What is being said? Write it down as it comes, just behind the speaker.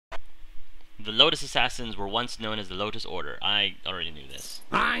The Lotus Assassins were once known as the Lotus Order. I already knew this.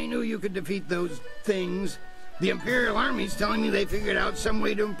 I knew you could defeat those things. The Imperial Army's telling me they figured out some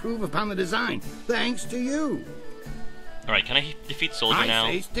way to improve upon the design, thanks to you. Alright, can I defeat Soldier now?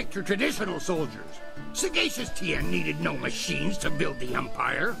 I say stick to traditional soldiers. Sagacious Tien needed no machines to build the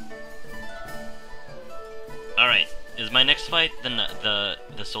Empire. Alright, is my next fight the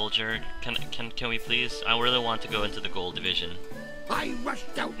soldier? Can we please? I really want to go into the gold division. I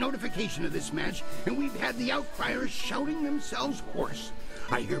rushed out notification of this match, and we've had the outcriers shouting themselves hoarse.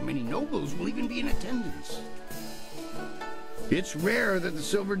 I hear many nobles will even be in attendance. It's rare that the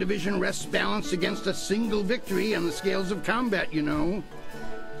Silver Division rests balanced against a single victory on the scales of combat, you know.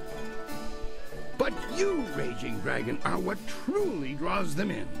 But you, Raging Dragon, are what truly draws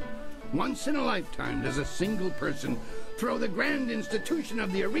them in. Once in a lifetime does a single person throw the grand institution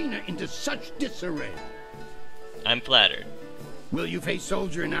of the arena into such disarray. I'm flattered. Will you face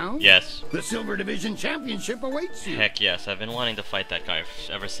Soldier now? Yes. The Silver Division Championship awaits you. Heck yes, I've been wanting to fight that guy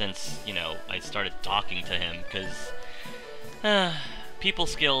ever since, you know, I started talking to him, because people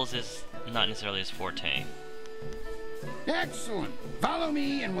skills is not necessarily his forte. Excellent. Follow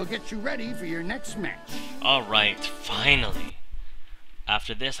me and we'll get you ready for your next match. Alright, finally.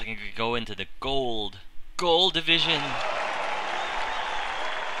 After this, I can go into the gold division.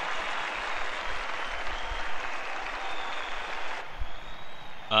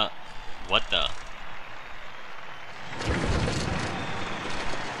 What the?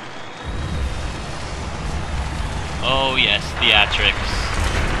 Oh yes, theatrics.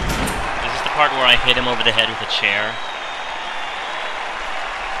 Is this the part where I hit him over the head with a chair?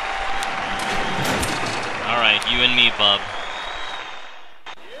 Alright, you and me, bub.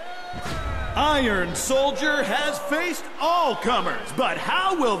 Iron Soldier has faced all comers, but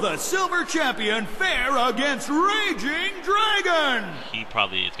how will the Silver Champion fare against Raging Dragon? He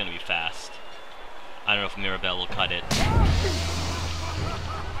probably is going to be fast. I don't know if Mirabelle will cut it.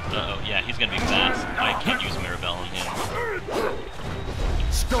 Uh-oh, yeah, he's going to be fast. I can't use Mirabelle on him.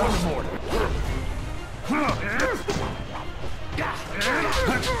 Storm Mortar.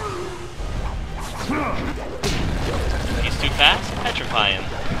 He's too fast? Petrify him.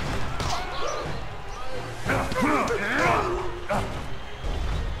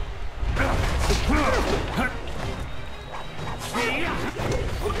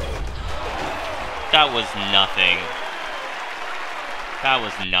 That was nothing. That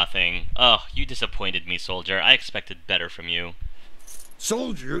was nothing. Oh, you disappointed me, Soldier. I expected better from you.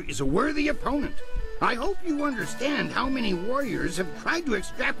 Soldier is a worthy opponent. I hope you understand how many warriors have tried to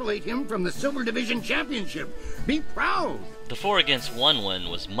extrapolate him from the Silver Division Championship. Be proud. The 4 against 1 win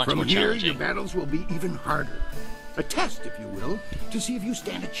was much more challenging. From here, your battles will be even harder. A test, if you will, to see if you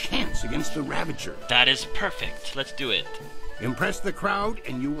stand a chance against the Ravager. That is perfect. Let's do it. Impress the crowd,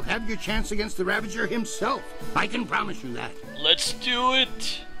 and you will have your chance against the Ravager himself. I can promise you that. Let's do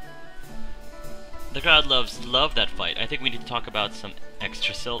it. The crowd love that fight. I think we need to talk about some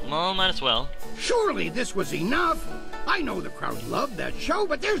extra well, might as well. Surely this was enough. I know the crowd loved that show,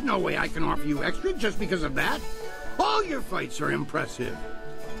 but there's no way I can offer you extra just because of that. All your fights are impressive.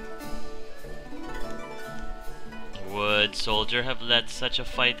 Would Soldier have let such a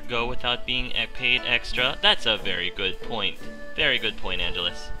fight go without being paid extra? That's a very good point. Very good point,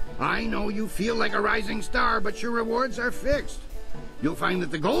 Angelus. I know you feel like a rising star, but your rewards are fixed. You'll find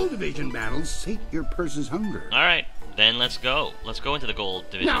that the Gold Division battles sate your purse's hunger. Alright, then let's go. Let's go into the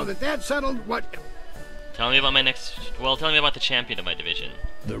Gold Division. Now that that's settled, what... Tell me about my next... Well, tell me about the champion of my division.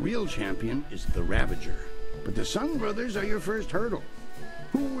 The real champion is the Ravager. But the Sung Brothers are your first hurdle.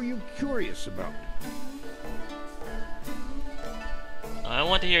 Who were you curious about? I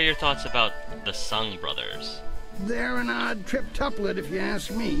want to hear your thoughts about the Sung Brothers. They're an odd triptuplet, if you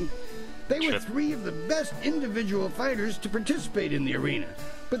ask me. They were 3 of the best individual fighters to participate in the arena.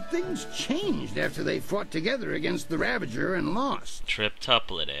 But things changed after they fought together against the Ravager and lost.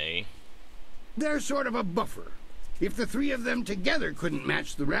 Triptuplet, eh? They're sort of a buffer. If the 3 of them together couldn't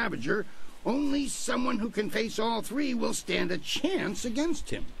match the Ravager, only someone who can face all 3 will stand a chance against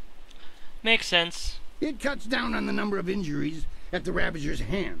him. Makes sense. It cuts down on the number of injuries at the Ravager's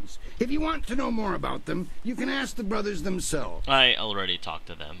hands. If you want to know more about them, you can ask the brothers themselves. I already talked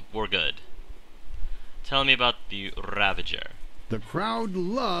to them. We're good. Tell me about the Ravager. The crowd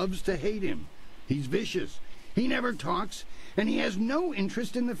loves to hate him. He's vicious. He never talks, and he has no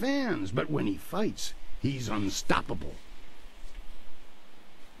interest in the fans. But when he fights, he's unstoppable.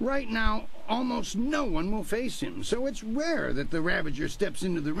 Right now, almost no one will face him, so it's rare that the Ravager steps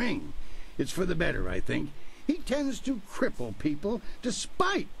into the ring. It's for the better, I think. He tends to cripple people,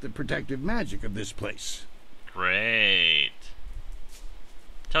 despite the protective magic of this place. Great.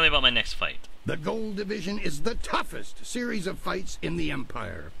 Tell me about my next fight. The Gold Division is the toughest series of fights in the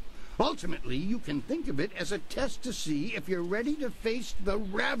Empire. Ultimately, you can think of it as a test to see if you're ready to face the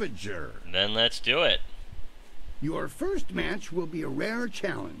Ravager. Then let's do it. Your first match will be a rare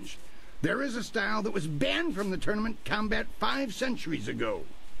challenge. There is a style that was banned from the tournament combat 5 centuries ago.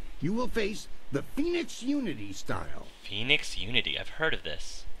 You will face the Phoenix Unity style. Phoenix Unity, I've heard of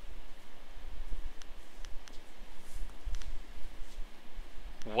this.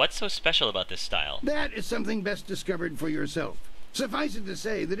 What's so special about this style? That is something best discovered for yourself. Suffice it to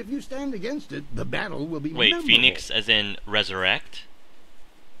say that if you stand against it, the battle will be Wait, memorable. Phoenix as in resurrect?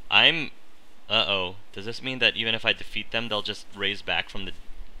 Uh-oh. Does this mean that even if I defeat them, they'll just raise back from the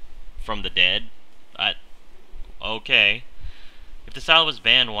dead? Okay. If the style was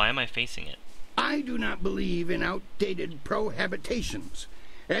banned, why am I facing it? I do not believe in outdated prohabitations.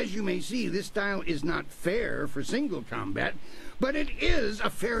 As you may see, this style is not fair for single combat, but it is a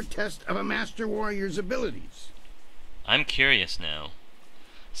fair test of a Master Warrior's abilities. I'm curious now.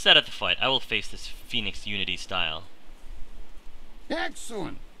 Set up the fight. I will face this Phoenix Unity style.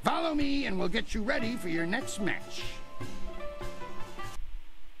 Excellent. Follow me and we'll get you ready for your next match.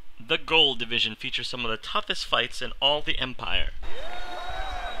 The Gold Division features some of the toughest fights in all the Empire.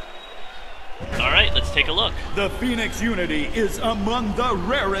 Alright, let's take a look. The Phoenix Unity is among the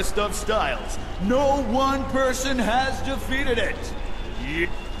rarest of styles. No one person has defeated it.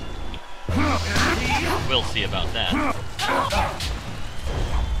 We'll see about that.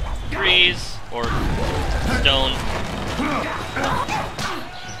 Freeze or stone.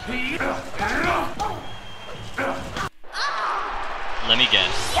 Let me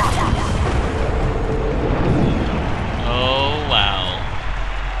guess. Oh, wow.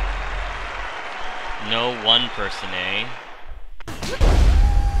 No one person, eh?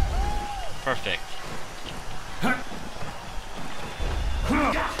 Perfect.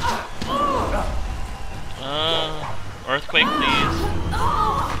 Earthquake, please.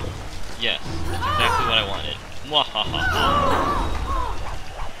 Yes, that's exactly what I wanted. Mwahaha.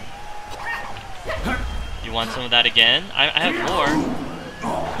 You want some of that again? I have more.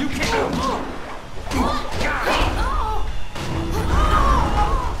 You can't.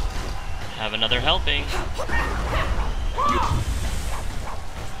 Have another helping.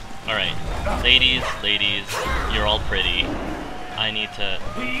 Alright. Ladies, you're all pretty. I need to...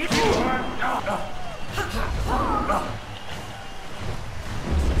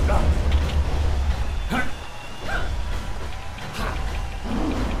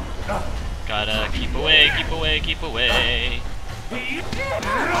 Gotta keep away, keep away, keep away.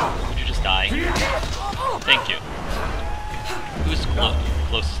 Would you just die? Thank you. Who's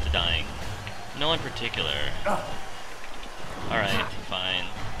closest to dying? No one particular. Alright, fine.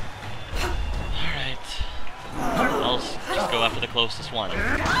 Alright. I'll just go after the closest one.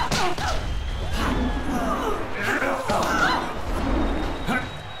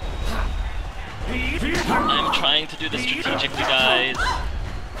 I'm trying to do this strategically, guys.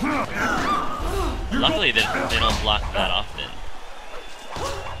 Luckily, they don't block that often.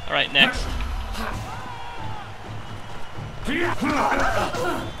 Alright, next.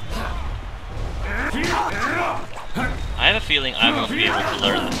 I have a feeling I won't be able to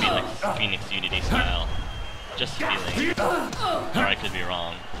learn the Phoenix Unity style. Just a feeling. Or I could be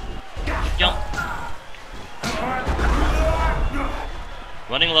wrong. Jump!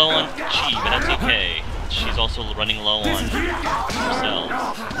 Running low on Chi, but that's okay. She's also running low on herself.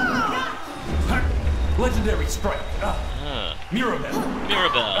 Legendary strike. Mirabelle.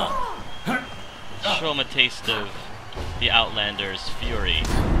 Mirabelle. Show 'em a taste of the Outlander's fury.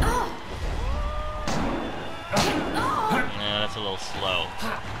 Nah, that's a little slow.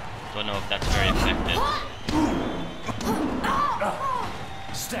 Don't know if that's very effective.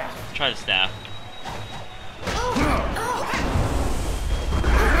 Staff. Try the staff.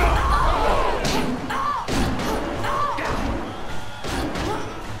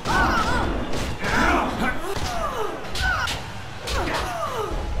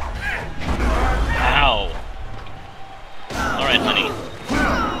 Ow! Alright, honey.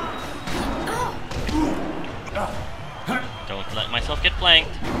 Don't let myself get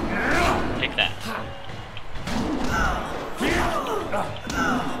flanked. Take that.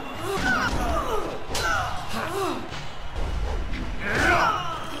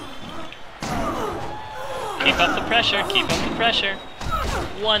 Keep up the pressure, keep up the pressure.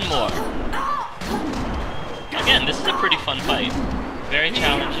 One more. Again, this is a pretty fun fight. Very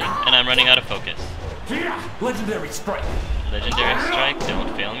challenging, and I'm running out of focus. Legendary strike. Legendary strike,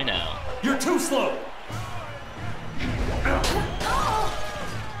 don't fail me now. You're too slow.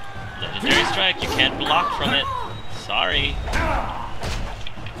 Legendary strike, you can't block from it. Sorry.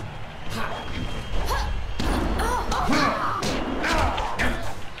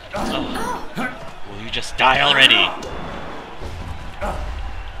 Just die already!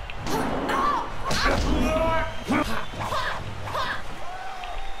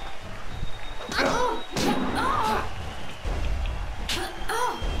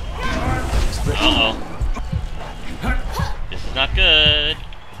 Uh-oh. This is not good.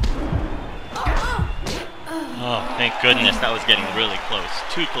 Oh, thank goodness, that was getting really close.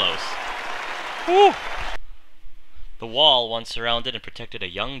 Too close. Woo! The wall once surrounded and protected a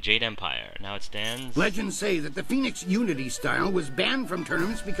young Jade Empire. Now it stands... Legends say that the Phoenix Unity style was banned from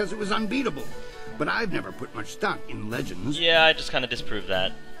tournaments because it was unbeatable. But I've never put much stock in legends. Yeah, I just kind of disproved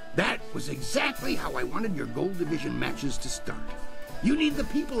that. That was exactly how I wanted your Gold Division matches to start. You need the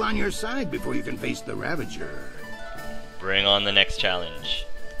people on your side before you can face the Ravager. Bring on the next challenge.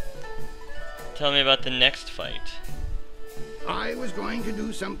 Tell me about the next fight. I was going to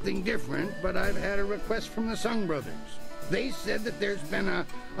do something different, but I've had a request from the Sung Brothers. They said that there's been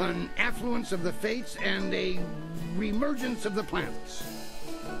an affluence of the fates and a reemergence of the planets.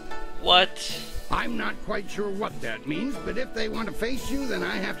 What? I'm not quite sure what that means, but if they want to face you, then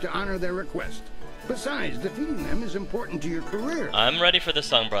I have to honor their request. Besides, defeating them is important to your career. I'm ready for the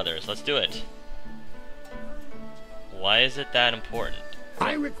Sung Brothers. Let's do it. Why is it that important?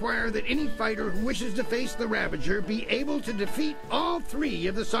 I require that any fighter who wishes to face the Ravager be able to defeat all 3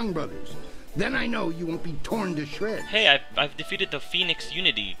 of the Sung Brothers. Then I know you won't be torn to shreds. Hey, I've defeated the Phoenix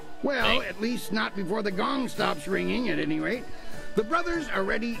Unity Well, thing. at least not before the gong stops ringing, at any rate. The brothers are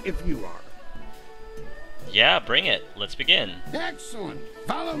ready if you are. Yeah, bring it. Let's begin. Excellent.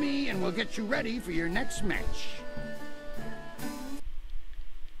 Follow me and we'll get you ready for your next match.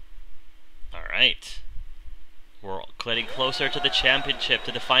 Alright. We're getting closer to the championship,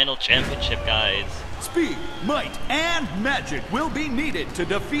 to the final championship, guys. Speed, might, and magic will be needed to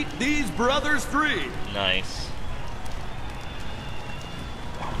defeat these brothers 3. Nice.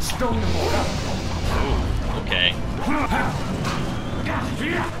 Stone them all up. Ooh, okay.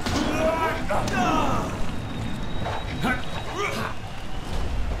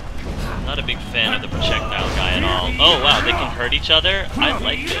 Not a big fan of the projectile guy at all. Oh wow, they can hurt each other? I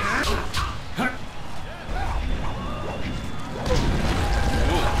like this.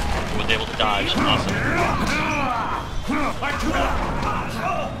 Ooh, was able to dodge. Awesome.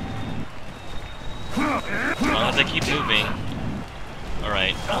 As long as I keep moving.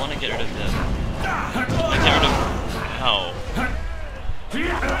 Alright, I want to get rid of them. Get rid of... How?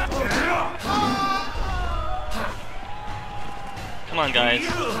 Come on, guys.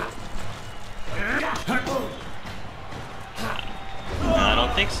 I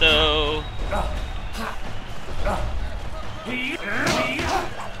don't think so.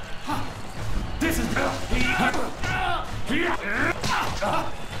 This is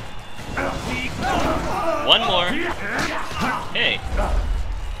One more. Hey.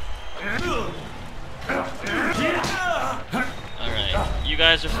 Alright, you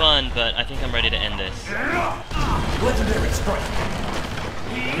guys are fun, but I think I'm ready to end this. legendary strike.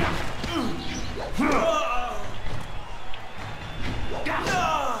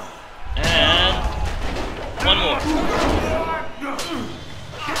 And one more.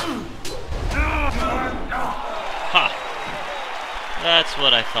 Ha! That's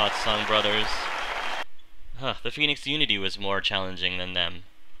what I thought, Sung Brothers. Huh, the Phoenix Unity was more challenging than them.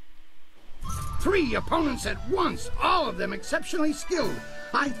 3 opponents at once, all of them exceptionally skilled.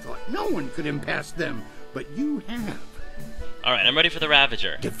 I thought no one could impasse them, but you have. Alright, I'm ready for the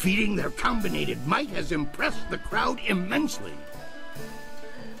Ravager. Defeating their combinated might has impressed the crowd immensely.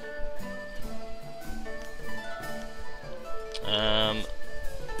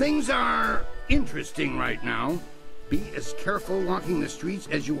 Things are interesting right now. Be as careful walking the streets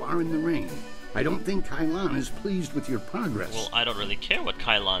as you are in the ring. I don't think Kailan is pleased with your progress. Well, I don't really care what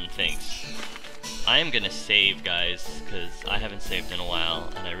Kailan thinks. I am gonna save, guys, because I haven't saved in a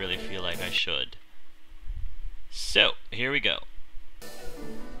while, and I really feel like I should. So, here we go.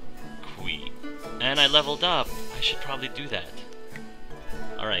 Queen. And I leveled up. I should probably do that.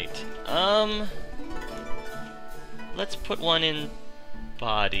 Alright, let's put one in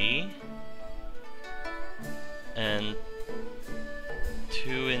body. And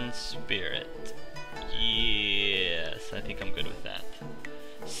 2 in spirit. Yes, I think I'm good with that.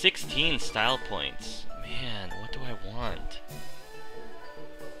 16 style points. Man, what do I want?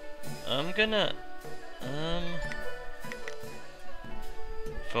 I'm gonna...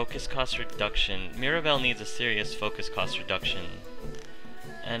 Focus cost reduction. Mirabelle needs a serious focus cost reduction.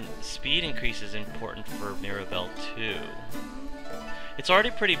 And speed increase is important for Mirabelle too. It's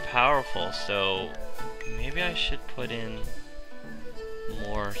already pretty powerful, so maybe I should put in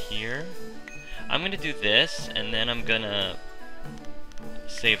more here. I'm gonna do this, and then I'm gonna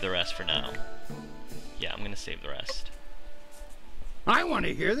save the rest for now. Yeah, I'm gonna save the rest. I want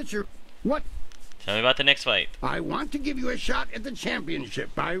to hear that you're... What? Tell me about the next fight. I want to give you a shot at the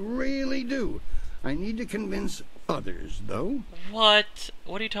championship. I really do. I need to convince others, though. What?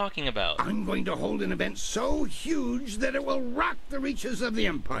 What are you talking about? I'm going to hold an event so huge that it will rock the reaches of the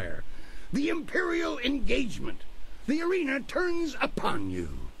Empire. The Imperial Engagement. The arena turns upon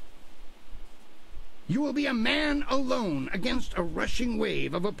you. You will be a man alone against a rushing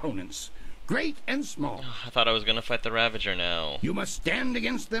wave of opponents, great and small. I thought I was gonna fight the Ravager now. You must stand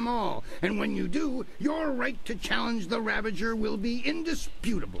against them all, and when you do, your right to challenge the Ravager will be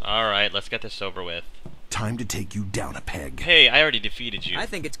indisputable. Alright, let's get this over with. Time to take you down a peg. Hey, I already defeated you. I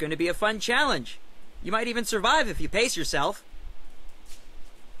think it's going to be a fun challenge. You might even survive if you pace yourself.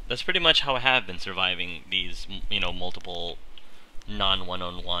 That's pretty much how I have been surviving these, you know, multiple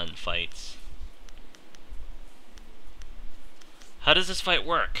non-one-on-one fights. How does this fight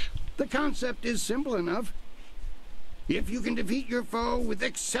work? The concept is simple enough. If you can defeat your foe with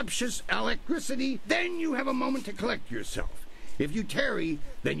exceptious alacrity, then you have a moment to collect yourself. If you tarry,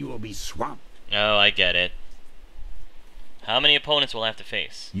 then you will be swamped. Oh, I get it. How many opponents will I have to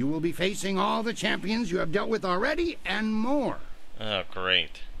face? You will be facing all the champions you have dealt with already, and more. Oh,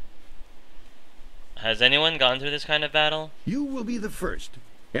 great. Has anyone gone through this kind of battle? You will be the first.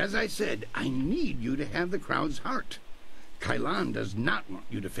 As I said, I need you to have the crowd's heart. Kailan does not want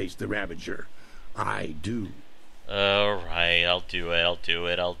you to face the Ravager. I do. Alright, I'll do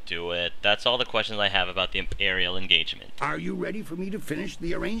it. That's all the questions I have about the Imperial engagement. Are you ready for me to finish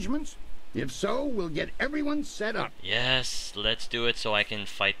the arrangements? If so, we'll get everyone set up. Yes, let's do it so I can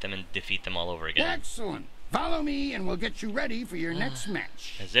fight them and defeat them all over again. Excellent. Follow me and we'll get you ready for your next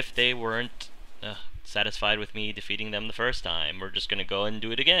match. As if they weren't satisfied with me defeating them the first time. We're just gonna go and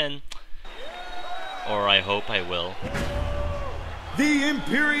do it again. Or I hope I will. The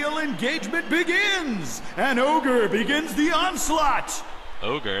Imperial engagement begins! An ogre begins the onslaught!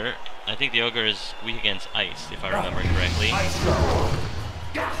 Ogre? I think the ogre is weak against ice, if I remember correctly.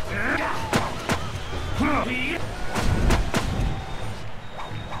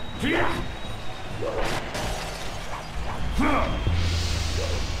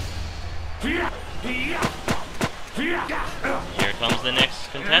 Here comes the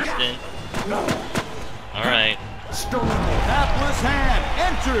next contestant. Alright. Hapless Hand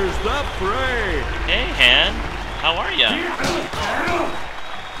enters the fray! Hey, Han. How are ya?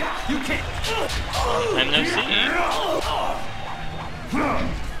 You can't. Long time no see.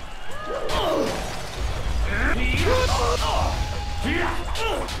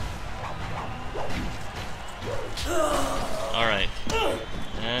 Alright.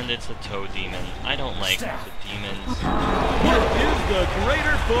 And it's a toad demon. I don't like the demons. What is the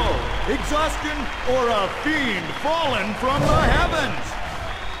greater foe? Exhaustion or a fiend fallen from the heavens?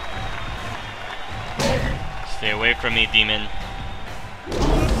 Stay away from me, demon.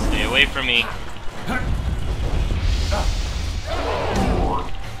 Stay away from me.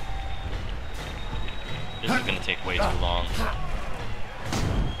 This is gonna take way too long.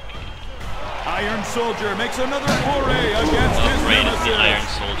 Iron Soldier makes another foray against Oh his great, it's the Iron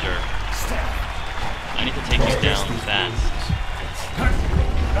nemesis. Soldier. I need to take you down fast.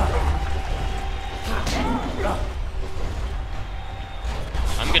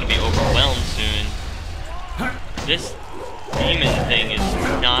 I'm gonna be overwhelmed soon. This demon thing is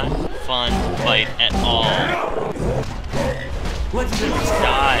not fun to fight at all. Just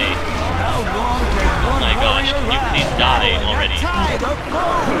die. Oh my gosh, can you please die already?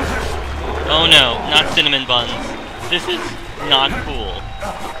 Oh no, not cinnamon buns. This is not cool.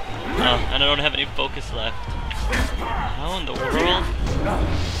 And I don't have any focus left. How in the world?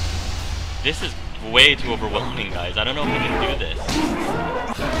 This is way too overwhelming, guys. I don't know if we can do this.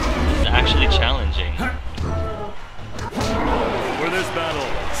 This is actually challenging. For this battle,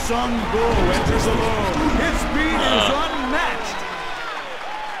 Sun Bull enters alone. His speed is unmatched.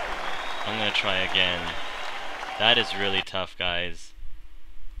 I'm gonna try again. That is really tough, guys.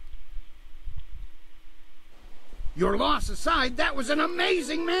 Your loss aside, that was an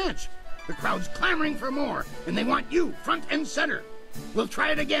amazing match. The crowd's clamoring for more, and they want you front and center. We'll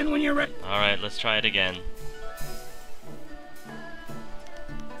try it again when you're ready. Alright, let's try it again.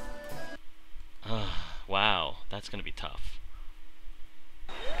 Wow, that's gonna be tough.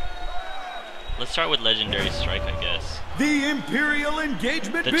 Let's start with Legendary Strike, I guess. The Imperial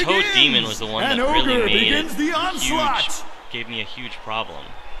engagement The begins. Toad Demon was the one that An really ogre made it begins the onslaught. huge, gave me a huge problem.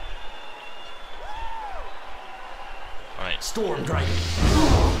 Alright. Storm Dragon.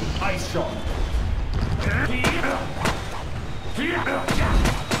 Ice Shark.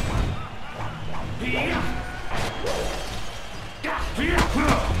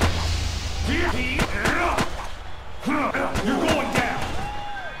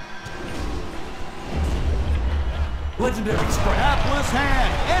 legendary strike. Hapless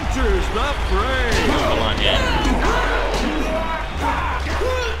Hand enters the fray. Come on, man.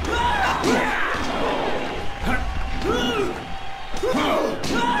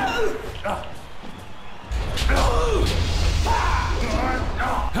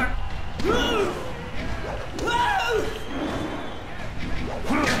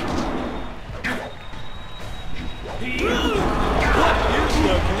 What is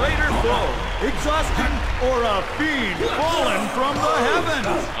the greater foe? Exhaustion or a fiend fallen from the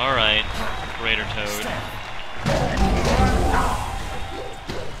heavens? Alright, Greater Toad.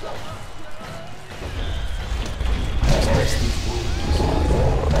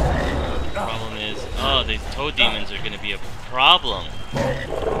 Problem is, oh, the Toad Demons are gonna be a problem.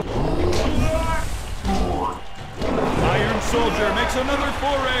 Iron Soldier makes another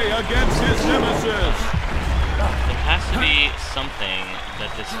foray against his nemesis. There has to be something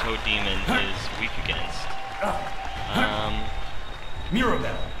that this Toad Demon is weak against.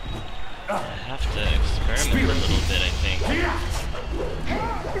 Mirabelle. I have to experiment a little bit, I think.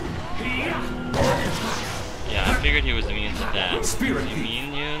 Yeah, I figured he was immune to that. Spirit.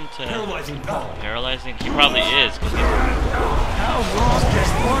 Immune to Paralyzing power. paralyzing? He probably is, because he's... How long can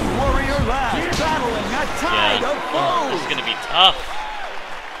one warrior last, battling a tide of Oh, foes? this is gonna be tough.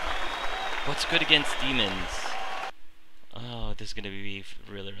 What's good against demons? Oh, this is gonna be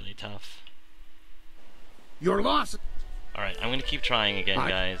really, really tough. Your loss. Alright, I'm gonna keep trying again,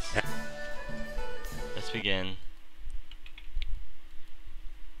 guys. Let's begin.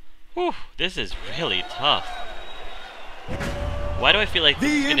 Whew, this is really tough. Why do I feel like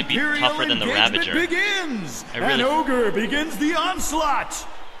this is gonna be tougher than the Ravager? Begins. I really- An ogre begins the onslaught.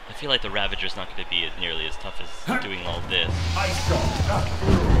 I feel like the Ravager's not gonna be nearly as tough as doing all this. Ice shot.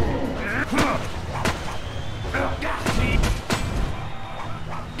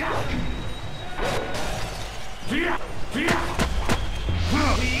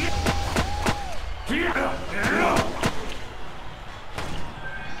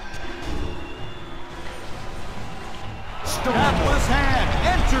 Hapless Hand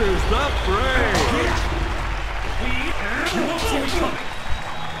enters the fray. You won't see me coming.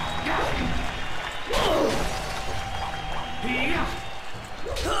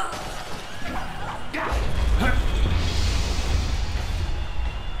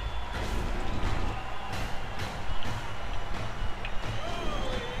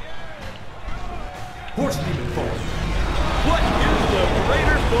 Horse demon fall. What is the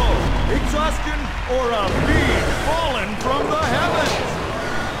greater foe? Exhaustion or a fiend fallen from the heavens?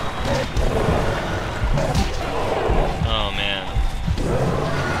 Oh man.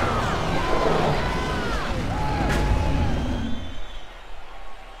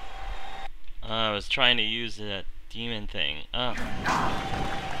 I was trying to use that demon thing. Oh.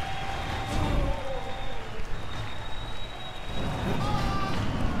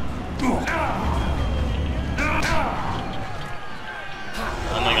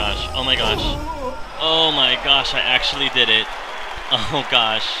 Oh my gosh, oh my gosh. Oh my gosh, I actually did it. Oh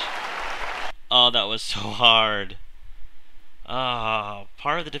gosh. Oh, that was so hard. Ah,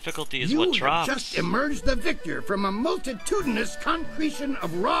 part of the difficulty is what You have drops. just emerged the victor from a multitudinous concretion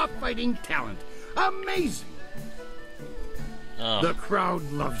of raw fighting talent. Amazing! Oh. The crowd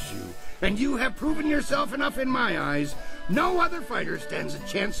loves you, and you have proven yourself enough in my eyes. No other fighter stands a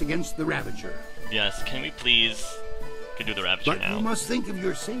chance against the Ravager. Yes, can we please... Can do the Ravager But now. you must think of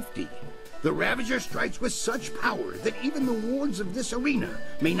your safety. The Ravager strikes with such power that even the wards of this arena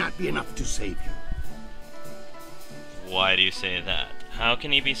may not be enough to save you. Why do you say that? How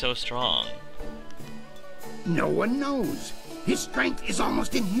can he be so strong? No one knows. His strength is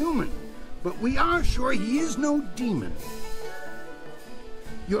almost inhuman, but we are sure he is no demon.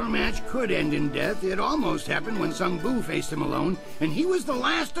 Your match could end in death. It almost happened when Sung Bu faced him alone, and he was the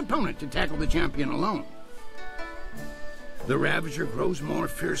last opponent to tackle the champion alone. The Ravager grows more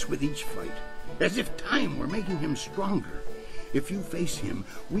fierce with each fight, as if time were making him stronger. If you face him,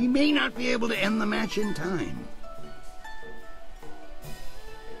 we may not be able to end the match in time.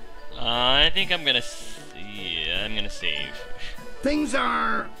 I think I'm gonna... Yeah, I'm gonna save. Things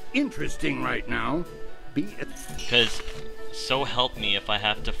are interesting right now. Because, so help me if I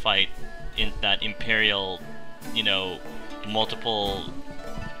have to fight in that Imperial, you know, multiple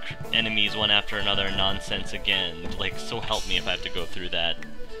enemies one after another nonsense again. Like, so help me if I have to go through that.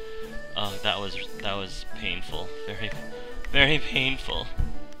 Oh, that was painful. Very, very painful.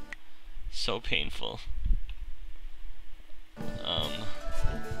 So painful.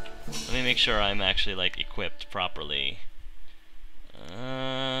 Let me make sure I'm actually, like, equipped properly.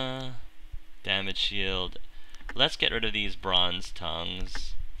 Damage shield. Let's get rid of these bronze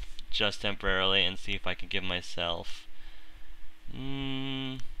tongues just temporarily and see if I can give myself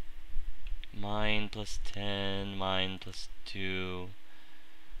Mind plus 10, mind plus 2,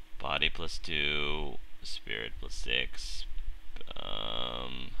 body plus 2, spirit plus 6,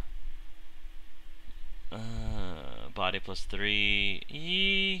 body plus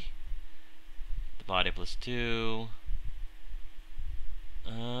 3, the body plus 2.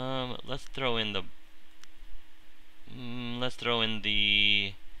 Let's throw in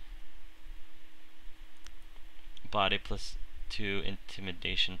the body plus 2,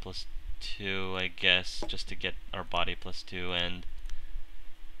 intimidation plus 2, I guess, just to get our body plus 2, and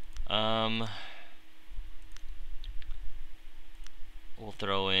we'll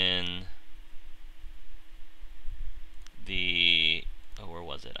throw in the, oh, where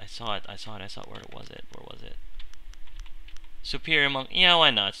was it? I saw it, where was it? Superior Monk, yeah,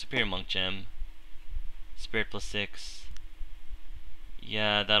 why not? Superior Monk Gem. Spirit plus 6.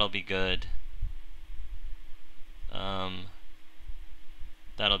 Yeah, that'll be good.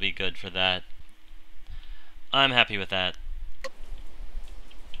 That'll be good for that. I'm happy with that.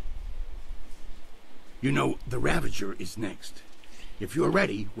 You know, the Ravager is next. If you're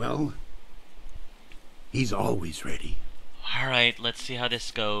ready, well, he's always ready. Alright, let's see how this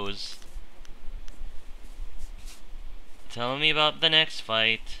goes. Tell me about the next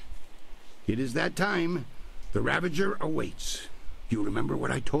fight. It is that time. The Ravager awaits. Do you remember what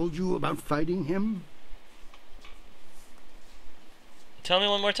I told you about fighting him? Tell me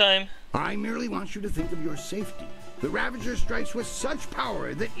one more time. I merely want you to think of your safety. The Ravager strikes with such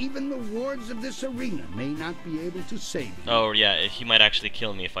power that even the wards of this arena may not be able to save you. Oh, yeah, he might actually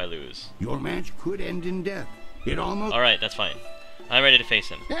kill me if I lose. Your match could end in death. It almost... Alright, that's fine. I'm ready to face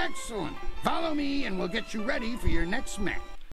him. Excellent. Follow me and we'll get you ready for your next match.